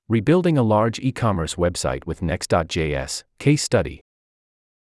Rebuilding a Large E-Commerce Website with Next.js, Case Study.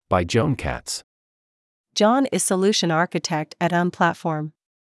 By Joan Katz. John is solution architect at Platform.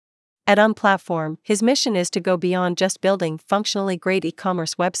 At Platform, his mission is to go beyond just building functionally great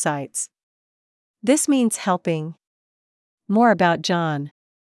e-commerce websites. This means helping. More about John.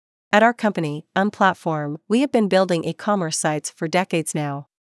 At our company, Platform, we have been building e-commerce sites for decades now.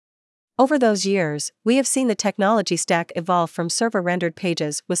 Over those years, we have seen the technology stack evolve from server-rendered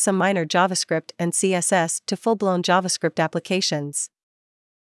pages with some minor JavaScript and CSS to full-blown JavaScript applications.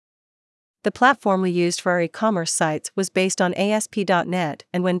 The platform we used for our e-commerce sites was based on ASP.NET,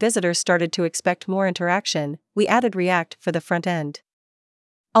 and when visitors started to expect more interaction, we added React for the front end.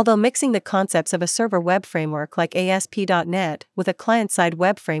 Although mixing the concepts of a server web framework like ASP.NET with a client-side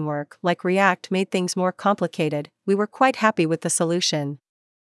web framework like React made things more complicated, we were quite happy with the solution.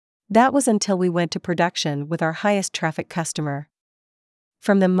 That was until we went to production with our highest traffic customer.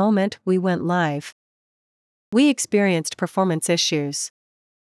 From the moment we went live, we experienced performance issues.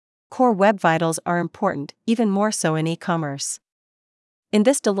 Core web vitals are important, even more so in e-commerce. In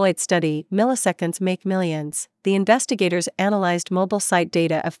this Deloitte study, Milliseconds Make Millions, the investigators analyzed mobile site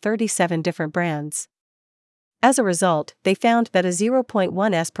data of 37 different brands. As a result, they found that a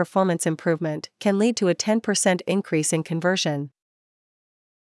 0.1s performance improvement can lead to a 10% increase in conversion.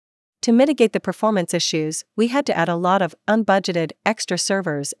 To mitigate the performance issues, we had to add a lot of unbudgeted extra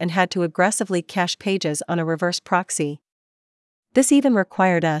servers and had to aggressively cache pages on a reverse proxy. This even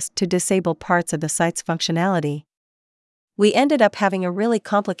required us to disable parts of the site's functionality. We ended up having a really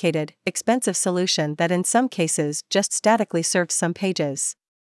complicated, expensive solution that in some cases just statically served some pages.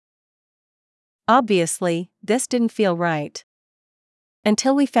 Obviously, this didn't feel right.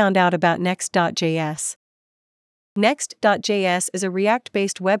 Until we found out about Next.js. Next.js is a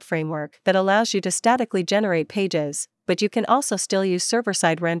React-based web framework that allows you to statically generate pages, but you can also still use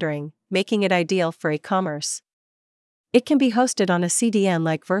server-side rendering, making it ideal for e-commerce. It can be hosted on a CDN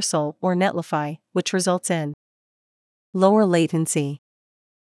like Vercel or Netlify, which results in lower latency.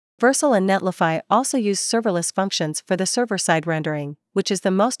 Vercel and Netlify also use serverless functions for the server-side rendering, which is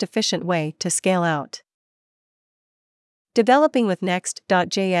the most efficient way to scale out. Developing with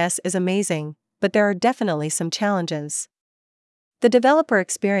Next.js is amazing, but there are definitely some challenges. The developer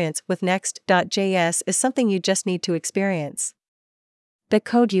experience with Next.js is something you just need to experience. The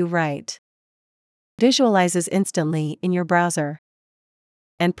code you write visualizes instantly in your browser,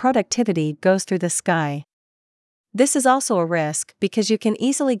 and productivity goes through the sky. This is also a risk because you can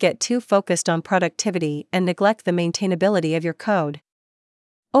easily get too focused on productivity and neglect the maintainability of your code.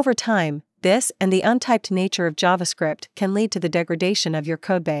 Over time, this and the untyped nature of JavaScript can lead to the degradation of your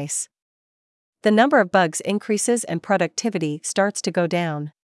codebase. The number of bugs increases and productivity starts to go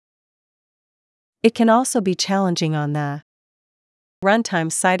down. It can also be challenging on the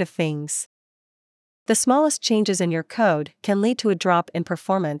runtime side of things. The smallest changes in your code can lead to a drop in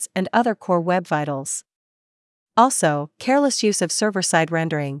performance and other core web vitals. Also, careless use of server-side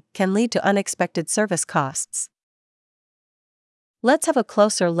rendering can lead to unexpected service costs. Let's have a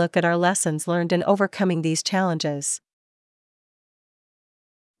closer look at our lessons learned in overcoming these challenges.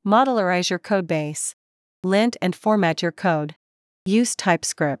 Modularize your codebase. Lint and format your code. Use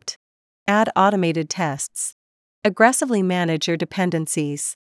TypeScript. Add automated tests. Aggressively manage your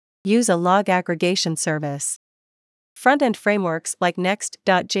dependencies. Use a log aggregation service. Front-end frameworks like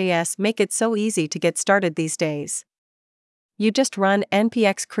Next.js make it so easy to get started these days. You just run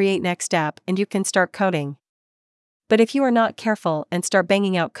npx create next app and you can start coding. But if you are not careful and start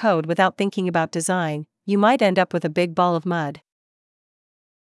banging out code without thinking about design, you might end up with a big ball of mud.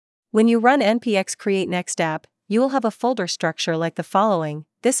 When you run npx create next app, you will have a folder structure like the following.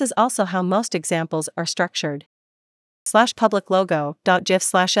 This is also how most examples are structured. /public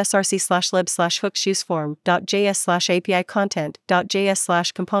logo.gif/src/lib/hooks/useform.js/api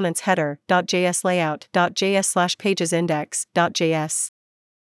content.js/components header.js layout.js/pages index.js.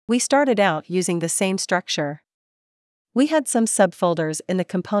 We started out using the same structure. We had some subfolders in the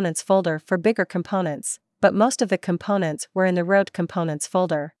components folder for bigger components, but most of the components were in the road components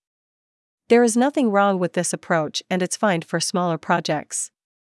folder. There is nothing wrong with this approach and it's fine for smaller projects.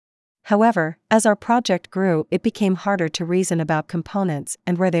 However, as our project grew, it became harder to reason about components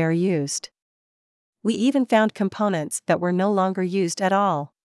and where they are used. We even found components that were no longer used at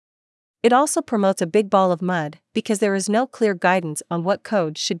all. It also promotes a big ball of mud because there is no clear guidance on what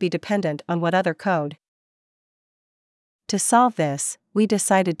code should be dependent on what other code. To solve this, we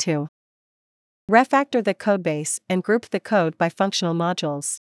decided to refactor the codebase and group the code by functional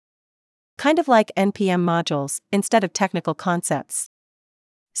modules. Kind of like NPM modules instead of technical concepts.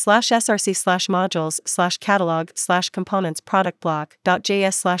 /src/modules/catalog/components product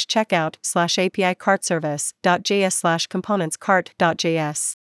block.js/checkout/API cart service.js/components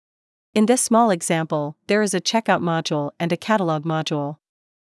cart.js. In this small example, there is a checkout module and a catalog module.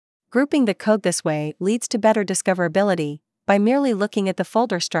 Grouping the code this way leads to better discoverability. By merely looking at the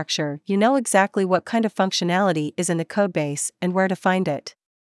folder structure, you know exactly what kind of functionality is in the codebase and where to find it.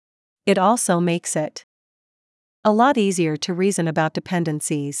 It also makes it a lot easier to reason about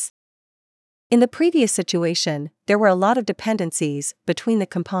dependencies. In the previous situation, there were a lot of dependencies between the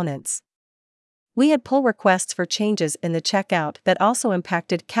components. We had pull requests for changes in the checkout that also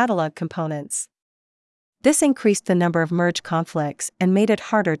impacted catalog components. This increased the number of merge conflicts and made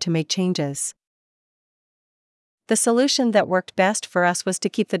it harder to make changes. The solution that worked best for us was to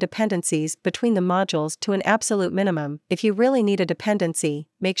keep the dependencies between the modules to an absolute minimum. If you really need a dependency,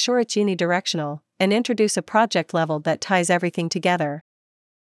 make sure it's unidirectional, and introduce a project level that ties everything together.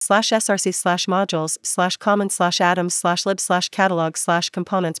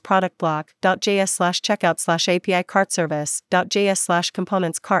 /src/modules/common/atoms/lib/catalog/components product block.js/checkout/API cart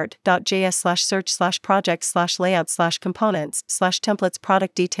service.js/components cart.js/search/project/layout/components/templates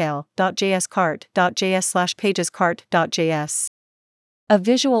product detail.js cart.js/pages cart.js. A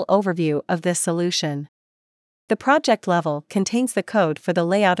visual overview of this solution. The project level contains the code for the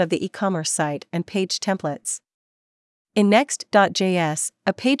layout of the e-commerce site and page templates. In Next.js,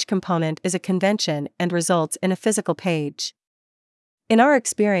 a page component is a convention and results in a physical page. In our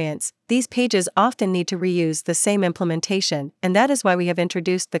experience, these pages often need to reuse the same implementation, and that is why we have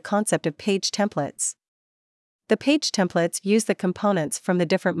introduced the concept of page templates. The page templates use the components from the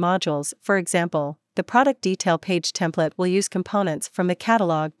different modules. For example, the product detail page template will use components from the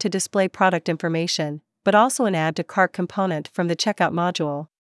catalog to display product information, but also an add to cart component from the checkout module.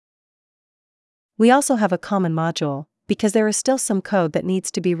 We also have a common module, because there is still some code that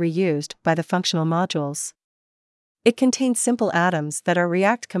needs to be reused by the functional modules. It contains simple atoms that are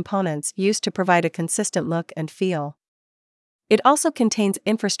React components used to provide a consistent look and feel. It also contains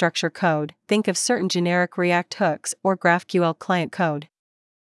infrastructure code. Think of certain generic React hooks or GraphQL client code.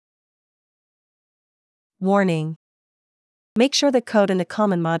 Warning: make sure the code in the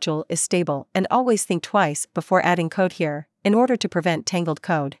common module is stable, and always think twice before adding code here, in order to prevent tangled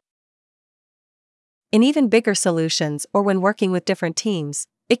code. In even bigger solutions or when working with different teams,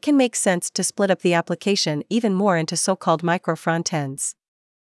 it can make sense to split up the application even more into so-called micro frontends.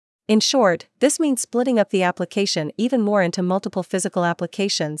 In short, this means splitting up the application even more into multiple physical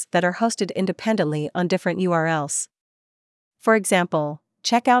applications that are hosted independently on different URLs. For example,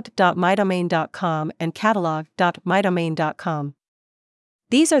 checkout.mydomain.com and catalog.mydomain.com.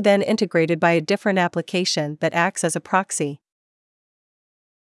 These are then integrated by a different application that acts as a proxy.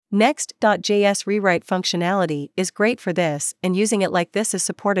 Next.js rewrite functionality is great for this, and using it like this is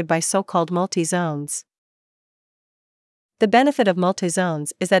supported by so-called multi-zones. The benefit of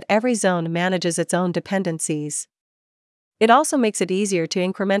multi-zones is that every zone manages its own dependencies. It also makes it easier to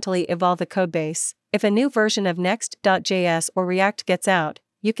incrementally evolve the codebase. If a new version of Next.js or React gets out,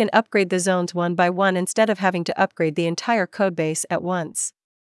 you can upgrade the zones one by one instead of having to upgrade the entire codebase at once.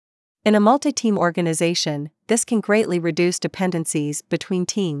 In a multi-team organization, this can greatly reduce dependencies between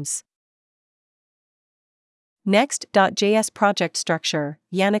teams. Next.js project structure,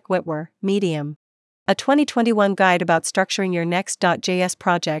 Yannick Whitwer, Medium. A 2021 guide about structuring your Next.js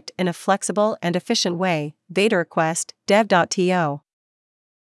project in a flexible and efficient way, beta request, dev.to.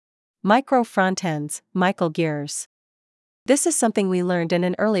 Micro frontends, Michael Gears. This is something we learned in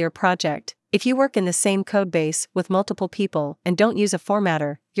an earlier project. If you work in the same codebase with multiple people and don't use a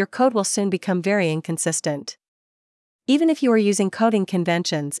formatter, your code will soon become very inconsistent. Even if you are using coding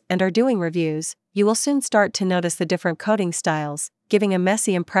conventions and are doing reviews, you will soon start to notice the different coding styles, giving a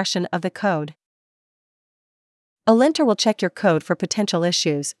messy impression of the code. A linter will check your code for potential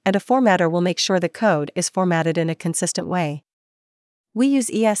issues, and a formatter will make sure the code is formatted in a consistent way. We use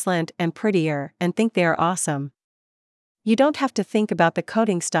ESLint and Prettier and think they are awesome. You don't have to think about the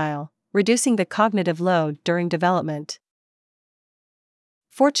coding style, reducing the cognitive load during development.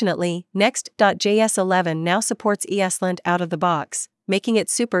 Fortunately, Next.js 11 now supports ESLint out of the box, making it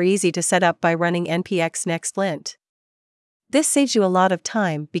super easy to set up by running npx nextlint. This saves you a lot of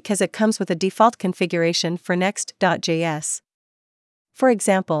time because it comes with a default configuration for Next.js. For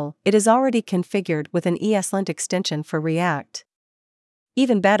example, it is already configured with an ESLint extension for React.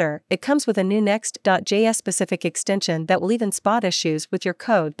 Even better, it comes with a new Next.js specific extension that will even spot issues with your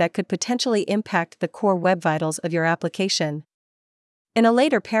code that could potentially impact the core web vitals of your application. In a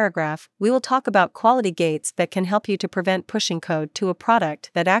later paragraph, we will talk about quality gates that can help you to prevent pushing code to a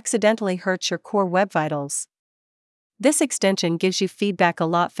product that accidentally hurts your core web vitals. This extension gives you feedback a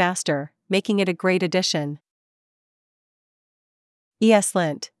lot faster, making it a great addition.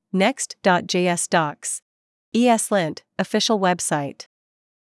 ESLint, Next.js docs. ESLint, official website.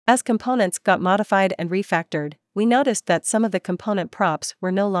 As components got modified and refactored, we noticed that some of the component props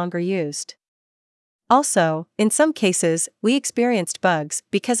were no longer used. Also, in some cases, we experienced bugs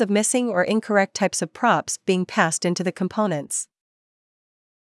because of missing or incorrect types of props being passed into the components.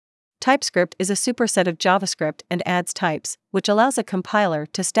 TypeScript is a superset of JavaScript and adds types, which allows a compiler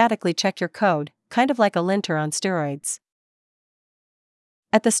to statically check your code, kind of like a linter on steroids.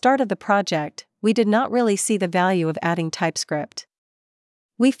 At the start of the project, we did not really see the value of adding TypeScript.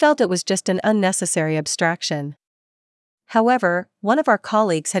 We felt it was just an unnecessary abstraction. However, one of our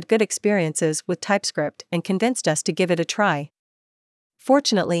colleagues had good experiences with TypeScript and convinced us to give it a try.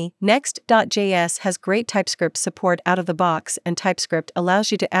 Fortunately, Next.js has great TypeScript support out of the box, and TypeScript allows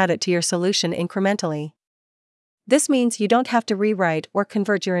you to add it to your solution incrementally. This means you don't have to rewrite or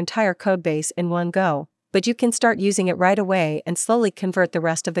convert your entire codebase in one go, but you can start using it right away and slowly convert the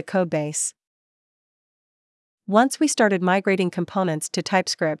rest of the codebase. Once we started migrating components to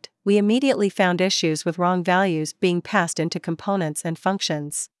TypeScript, we immediately found issues with wrong values being passed into components and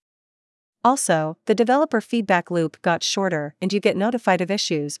functions. Also, the developer feedback loop got shorter and you get notified of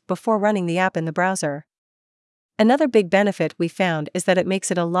issues before running the app in the browser. Another big benefit we found is that it makes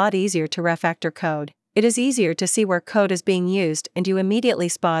it a lot easier to refactor code. It is easier to see where code is being used and you immediately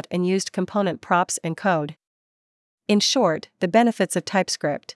spot unused component props and code. In short, the benefits of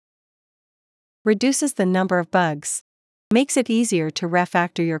TypeScript: reduces the number of bugs, makes it easier to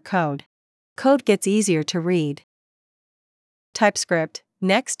refactor your code. Code gets easier to read. TypeScript,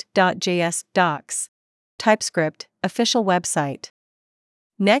 Next.js docs. TypeScript, official website.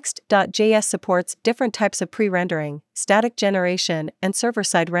 Next.js supports different types of pre-rendering, static generation, and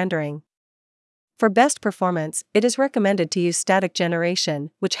server-side rendering. For best performance, it is recommended to use static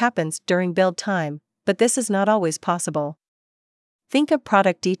generation, which happens during build time, but this is not always possible. Think of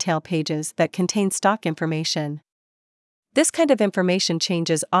product detail pages that contain stock information. This kind of information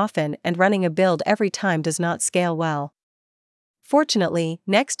changes often, and running a build every time does not scale well. Fortunately,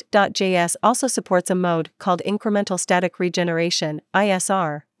 Next.js also supports a mode called incremental static regeneration,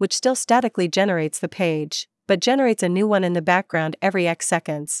 ISR, which still statically generates the page, but generates a new one in the background every X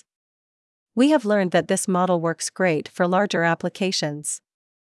seconds. We have learned that this model works great for larger applications.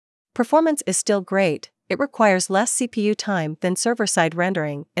 Performance is still great. It requires less CPU time than server-side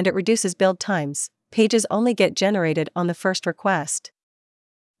rendering, and it reduces build times. Pages only get generated on the first request.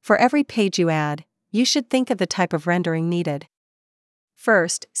 For every page you add, you should think of the type of rendering needed.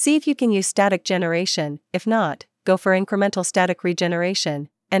 First, see if you can use static generation. If not, go for incremental static regeneration,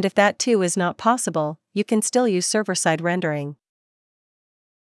 and if that too is not possible, you can still use server-side rendering.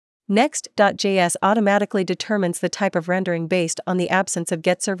 Next.js automatically determines the type of rendering based on the absence of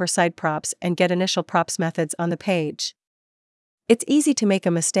getServerSideProps and getInitialProps methods on the page. It's easy to make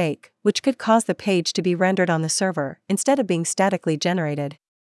a mistake, which could cause the page to be rendered on the server instead of being statically generated.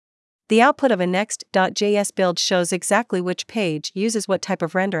 The output of a Next.js build shows exactly which page uses what type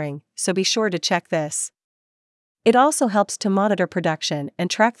of rendering, so be sure to check this. It also helps to monitor production and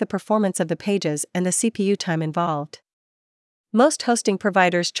track the performance of the pages and the CPU time involved. Most hosting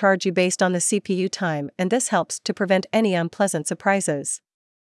providers charge you based on the CPU time, and this helps to prevent any unpleasant surprises.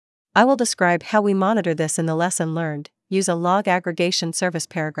 I will describe how we monitor this in the lesson learned. Use a log aggregation service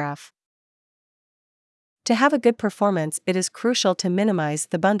paragraph. To have a good performance, it is crucial to minimize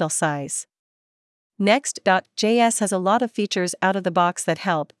the bundle size. Next.js has a lot of features out of the box that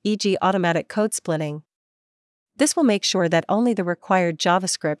help, e.g. automatic code splitting. This will make sure that only the required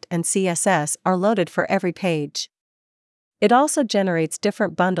JavaScript and CSS are loaded for every page. It also generates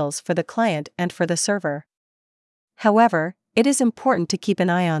different bundles for the client and for the server. However, it is important to keep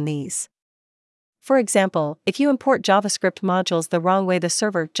an eye on these. For example, if you import JavaScript modules the wrong way, the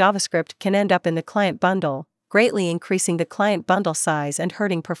server JavaScript can end up in the client bundle, greatly increasing the client bundle size and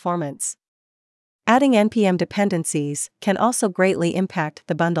hurting performance. Adding npm dependencies can also greatly impact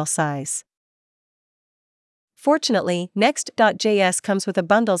the bundle size. Fortunately, Next.js comes with a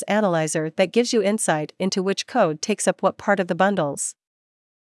bundles analyzer that gives you insight into which code takes up what part of the bundles.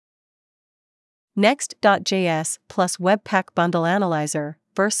 Next.js plus Webpack Bundle Analyzer,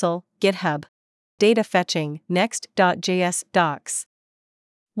 Vercel, GitHub. Data fetching, Next.js docs.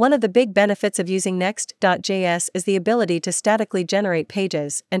 One of the big benefits of using Next.js is the ability to statically generate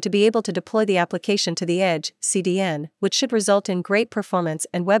pages and to be able to deploy the application to the edge, CDN, which should result in great performance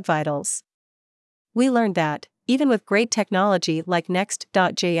and web vitals. We learned that, even with great technology like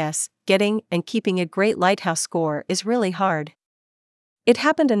Next.js, getting and keeping a great Lighthouse score is really hard. It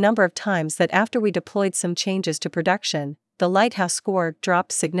happened a number of times that after we deployed some changes to production, the Lighthouse score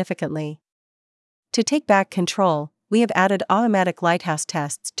dropped significantly. To take back control, we have added automatic Lighthouse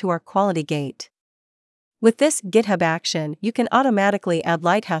tests to our quality gate. With this GitHub action, you can automatically add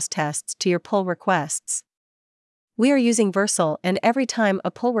Lighthouse tests to your pull requests. We are using Vercel, and every time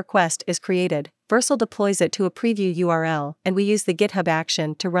a pull request is created, Vercel deploys it to a preview URL, and we use the GitHub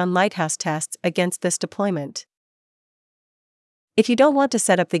action to run Lighthouse tests against this deployment. If you don't want to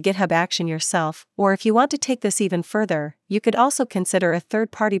set up the GitHub action yourself, or if you want to take this even further, you could also consider a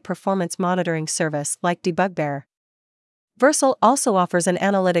third-party performance monitoring service like DebugBear. Vercel also offers an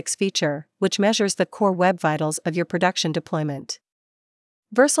analytics feature, which measures the core web vitals of your production deployment.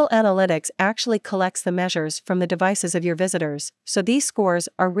 Vercel Analytics actually collects the measures from the devices of your visitors, so these scores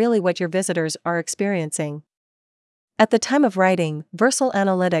are really what your visitors are experiencing. At the time of writing, Vercel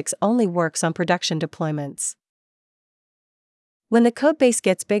Analytics only works on production deployments. When the codebase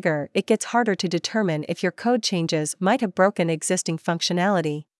gets bigger, it gets harder to determine if your code changes might have broken existing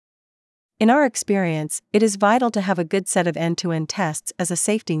functionality. In our experience, it is vital to have a good set of end-to-end tests as a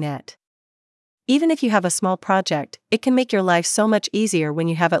safety net. Even if you have a small project, it can make your life so much easier when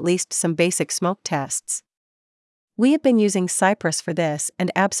you have at least some basic smoke tests. We have been using Cypress for this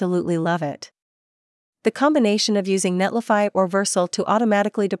and absolutely love it. The combination of using Netlify or Vercel to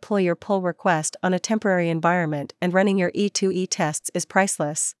automatically deploy your pull request on a temporary environment and running your E2E tests is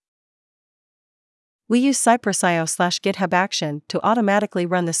priceless. We use Cypress.io/GitHub Action to automatically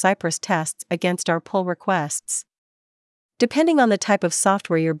run the Cypress tests against our pull requests. Depending on the type of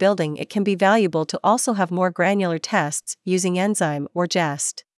software you're building, it can be valuable to also have more granular tests using Enzyme or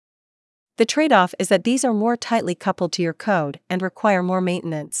Jest. The trade-off is that these are more tightly coupled to your code and require more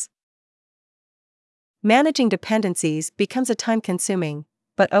maintenance. Managing dependencies becomes a time-consuming,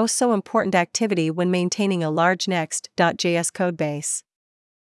 but oh so important activity when maintaining a large Next.js codebase.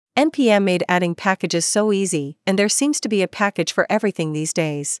 NPM made adding packages so easy, and there seems to be a package for everything these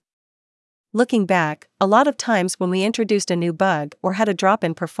days. Looking back, a lot of times when we introduced a new bug or had a drop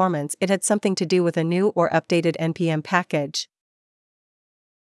in performance, it had something to do with a new or updated NPM package.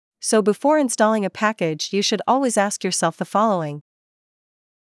 So before installing a package, you should always ask yourself the following.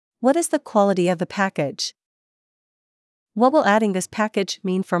 What is the quality of the package? What will adding this package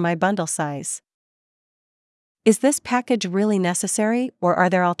mean for my bundle size? Is this package really necessary, or are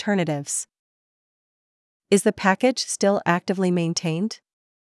there alternatives? Is the package still actively maintained?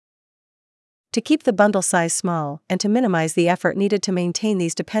 To keep the bundle size small and to minimize the effort needed to maintain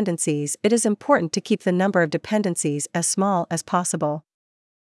these dependencies, it is important to keep the number of dependencies as small as possible.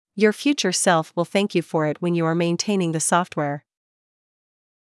 Your future self will thank you for it when you are maintaining the software.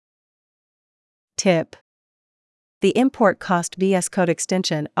 Tip: the import cost VS Code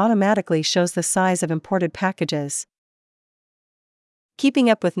extension automatically shows the size of imported packages. Keeping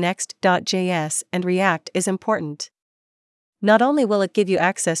up with Next.js and React is important. Not only will it give you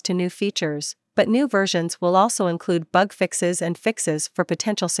access to new features, but new versions will also include bug fixes and fixes for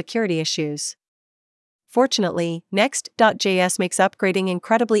potential security issues. Fortunately, Next.js makes upgrading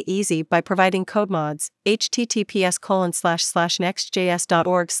incredibly easy by providing code mods.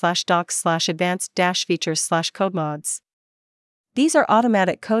 https://nextjs.org/docs/advanced-features/codemods. These are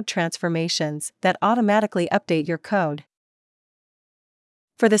automatic code transformations that automatically update your code.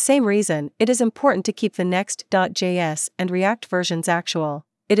 For the same reason, it is important to keep the Next.js and React versions actual.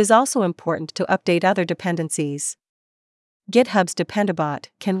 It is also important to update other dependencies. GitHub's Dependabot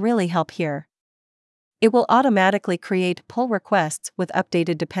can really help here. It will automatically create pull requests with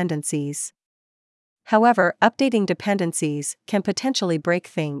updated dependencies. However, updating dependencies can potentially break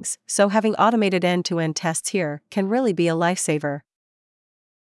things, so having automated end-to-end tests here can really be a lifesaver.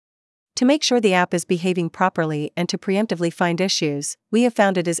 To make sure the app is behaving properly and to preemptively find issues, we have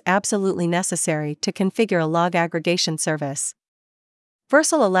found it is absolutely necessary to configure a log aggregation service.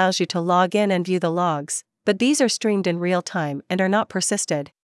 Vercel allows you to log in and view the logs, but these are streamed in real time and are not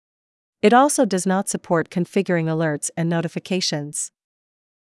persisted. It also does not support configuring alerts and notifications.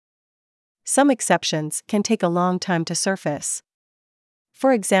 Some exceptions can take a long time to surface.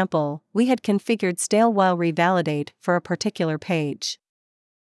 For example, we had configured stale while revalidate for a particular page.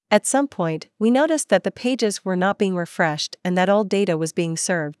 At some point, we noticed that the pages were not being refreshed and that old data was being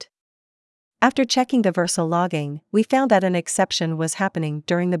served. After checking the Vercel logging, we found that an exception was happening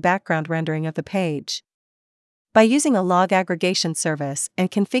during the background rendering of the page. By using a log aggregation service and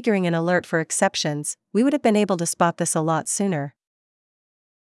configuring an alert for exceptions, we would have been able to spot this a lot sooner.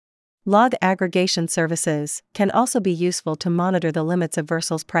 Log aggregation services can also be useful to monitor the limits of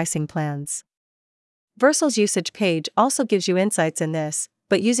Vercel's pricing plans. Vercel's usage page also gives you insights in this,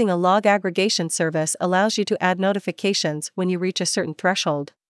 but using a log aggregation service allows you to add notifications when you reach a certain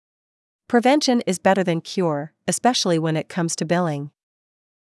threshold. Prevention is better than cure, especially when it comes to billing.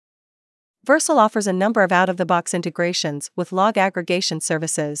 Vercel offers a number of out-of-the-box integrations with log aggregation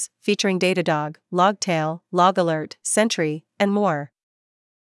services, featuring Datadog, Logtail, LogAlert, Sentry, and more.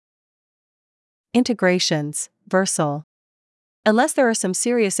 Integrations, Vercel. Unless there are some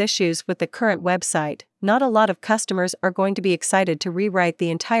serious issues with the current website, not a lot of customers are going to be excited to rewrite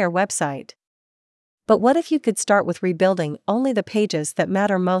the entire website. But what if you could start with rebuilding only the pages that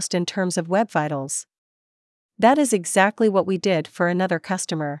matter most in terms of web vitals? That is exactly what we did for another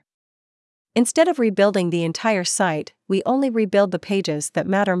customer. Instead of rebuilding the entire site, we only rebuild the pages that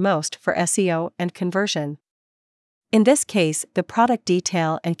matter most for SEO and conversion. In this case, the product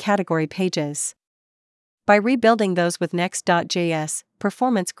detail and category pages. By rebuilding those with Next.js,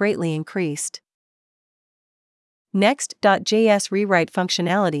 performance greatly increased. Next.js rewrite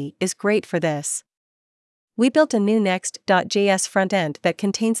functionality is great for this. We built a new Next.js frontend that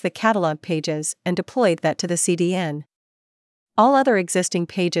contains the catalog pages and deployed that to the CDN. All other existing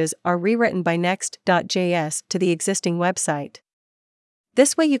pages are rewritten by Next.js to the existing website.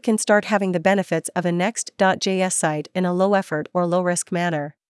 This way you can start having the benefits of a Next.js site in a low-effort or low-risk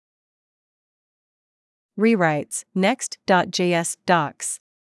manner. Rewrites, Next.js docs.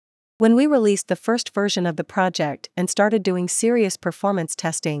 When we released the first version of the project and started doing serious performance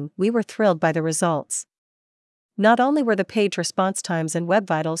testing, we were thrilled by the results. Not only were the page response times and web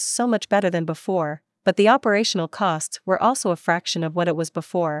vitals so much better than before, but the operational costs were also a fraction of what it was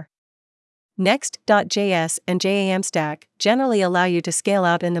before. Next.js and JAM Stack generally allow you to scale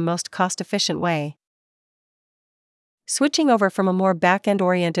out in the most cost-efficient way. Switching over from a more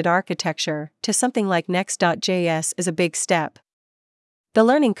back-end-oriented architecture to something like Next.js is a big step. The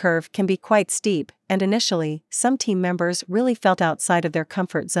learning curve can be quite steep, and initially, some team members really felt outside of their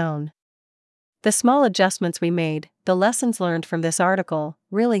comfort zone. The small adjustments we made, the lessons learned from this article,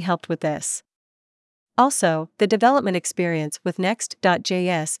 really helped with this. Also, the development experience with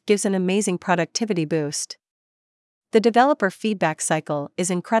Next.js gives an amazing productivity boost. The developer feedback cycle is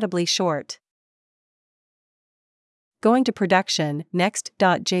incredibly short. Going to production,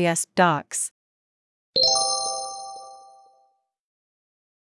 Next.js docs.